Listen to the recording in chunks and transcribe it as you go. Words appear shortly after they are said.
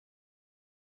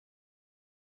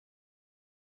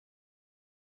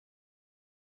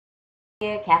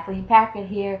Kathleen Packard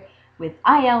here with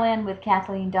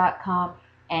ILNwithKathleen.com,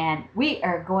 and we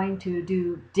are going to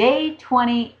do day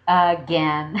 20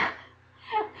 again.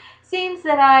 Seems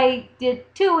that I did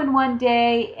 2 in one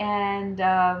day and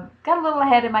got a little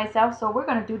ahead of myself, so we're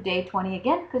going to do day 20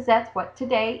 again because that's what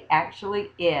today actually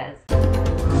is.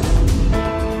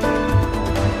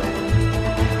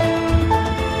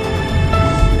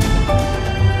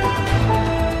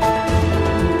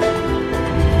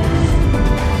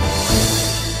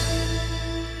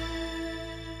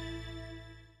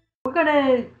 We're going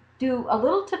to do a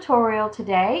little tutorial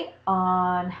today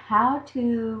on how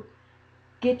to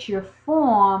get your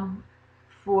form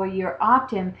for your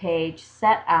opt-in page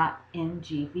set up in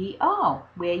GVO,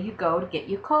 where you go to get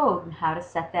your code and how to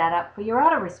set that up for your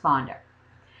autoresponder.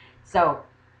 So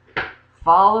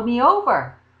follow me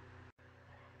over.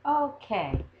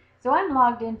 Okay, so I'm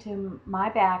logged into my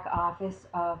back office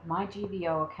of my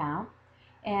GVO account,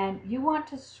 and you want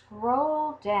to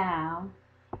scroll down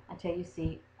until you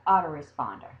see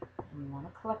autoresponder. You want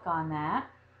to click on that.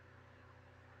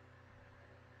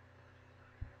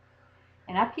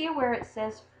 And up here where it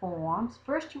says forms,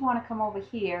 first you want to come over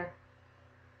here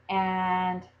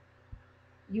and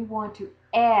you want to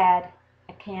add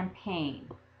a campaign.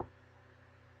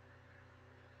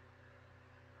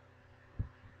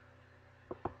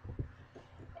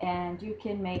 And you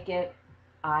can make it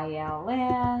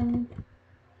ILN,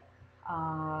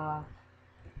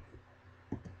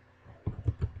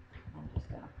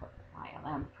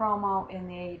 promo in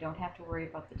there. You don't have to worry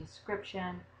about the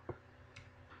description.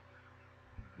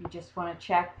 You just want to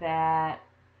check that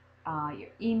your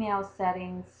email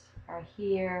settings are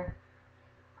here.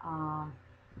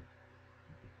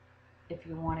 If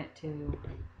you want it to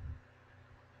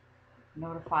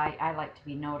notify, I like to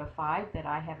be notified that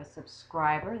I have a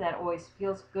subscriber. That always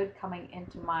feels good coming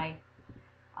into my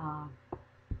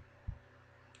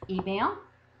email.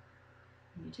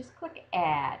 You just click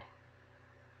add.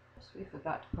 We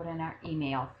forgot to put in our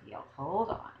email field. Hold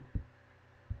on.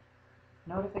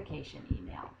 Notification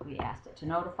email. We asked it to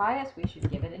notify us. We should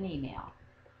give it an email.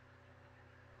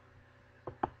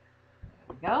 There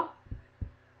we go.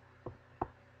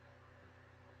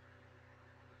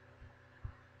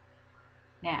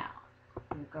 Now,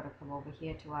 we've got to come over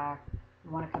here to our,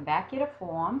 we want to come back here to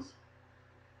forms.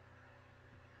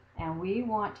 And we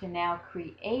want to now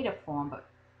create a form, but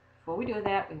before we do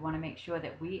that, we want to make sure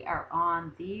that we are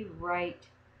on the right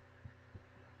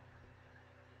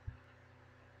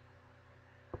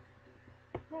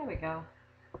there we go.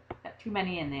 Got too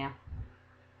many in there.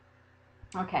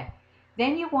 Okay.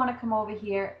 Then you want to come over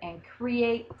here and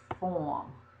create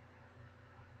form.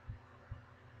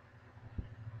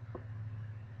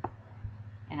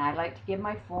 And I like to give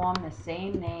my form the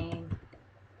same name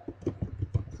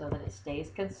so that it stays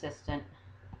consistent.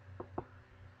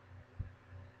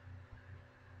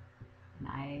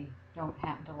 I don't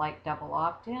happen to like double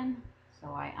opt-in, so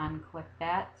I unclick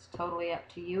that. It's totally up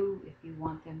to you if you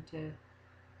want them to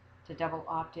double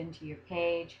opt into your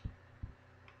page.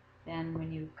 Then when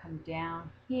you come down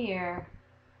here,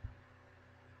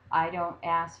 I don't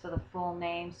ask for the full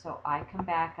name, so I come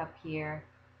back up here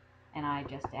and I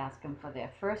just ask them for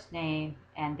their first name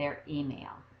and their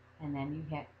email. And then you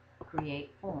hit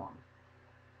create form.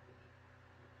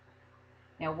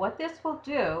 Now what this will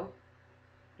do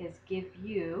is give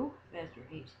you,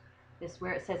 this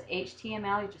where it says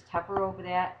HTML, you just hover over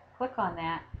that, click on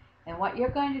that, and what you're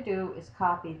going to do is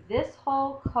copy this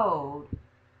whole code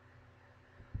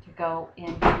to go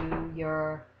into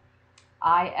your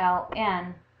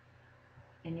ILN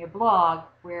in your blog,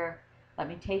 where, let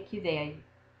me take you there.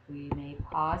 We may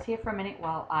pause here for a minute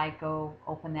while I go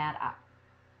open that up.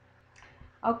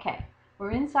 Okay. We're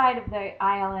inside of the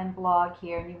ILN blog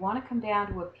here, and you want to come down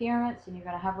to appearance, and you're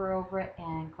going to hover over it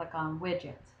and click on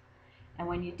widgets. And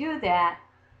when you do that,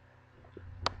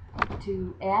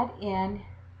 to add in,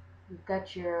 you've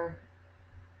got your,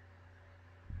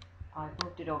 oh, I've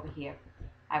moved it over here.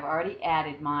 I've already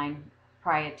added mine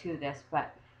prior to this,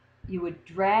 but you would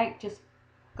drag, just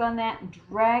click on that and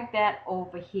drag that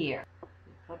over here.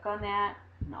 You click on that,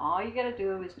 and all you got to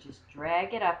do is just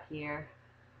drag it up here.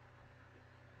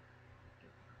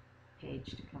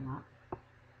 Page to come up.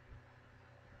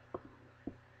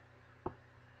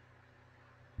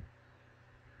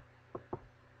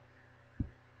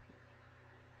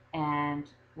 And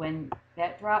when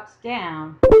that drops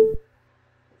down, it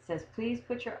says please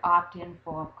put your opt-in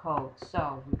form code.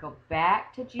 So we go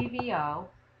back to GVO,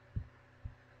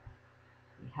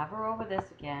 we hover over this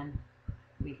again,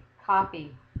 we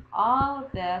copy all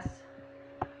of this,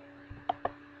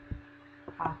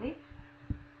 copy,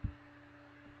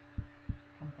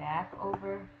 come back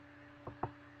over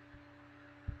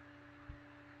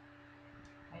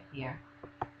here.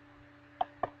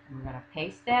 And we're going to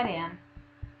paste that in.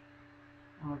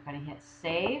 And we're going to hit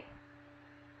save.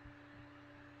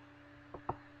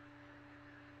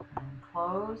 And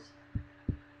close.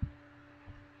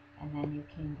 And then you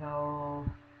can go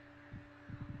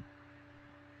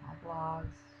My Blogs,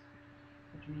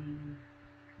 The Dream,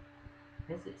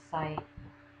 Visit Site.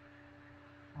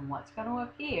 And what's going to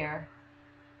appear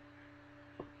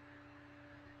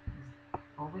is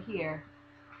over here.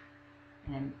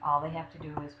 And all they have to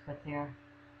do is put their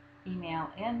email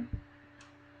in,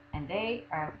 and they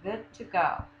are good to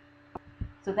go.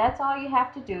 So that's all you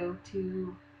have to do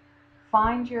to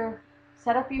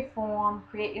set up your form,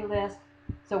 create your list.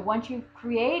 So once you've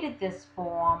created this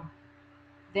form,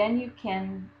 then you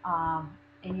can,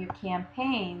 in your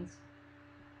campaigns,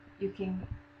 you can,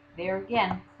 there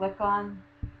again, click on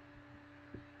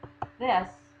this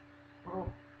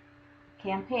little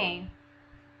campaign,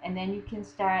 and then you can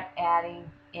start adding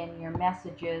in your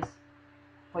messages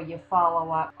for your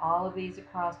follow-up. All of these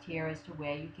across here as to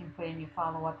where you can put in your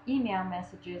follow-up email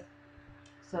messages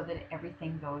so that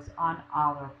everything goes on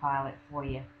autopilot for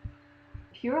you.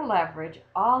 Pure Leverage,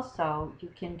 also, you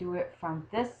can do it from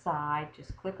this side.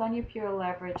 Just click on your Pure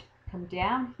Leverage, come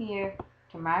down here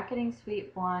to Marketing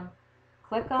Suite 1,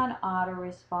 click on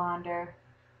Autoresponder,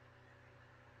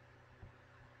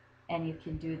 and you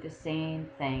can do the same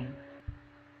thing.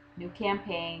 New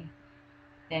campaign,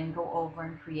 then go over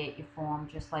and create your form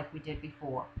just like we did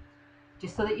before.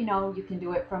 Just so that you know, you can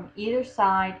do it from either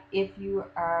side if you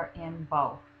are in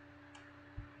both.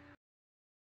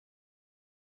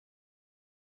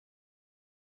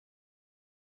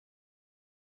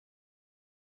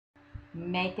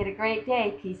 Make it a great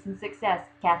day. Peace and success.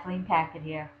 Kathleen Packard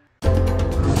here.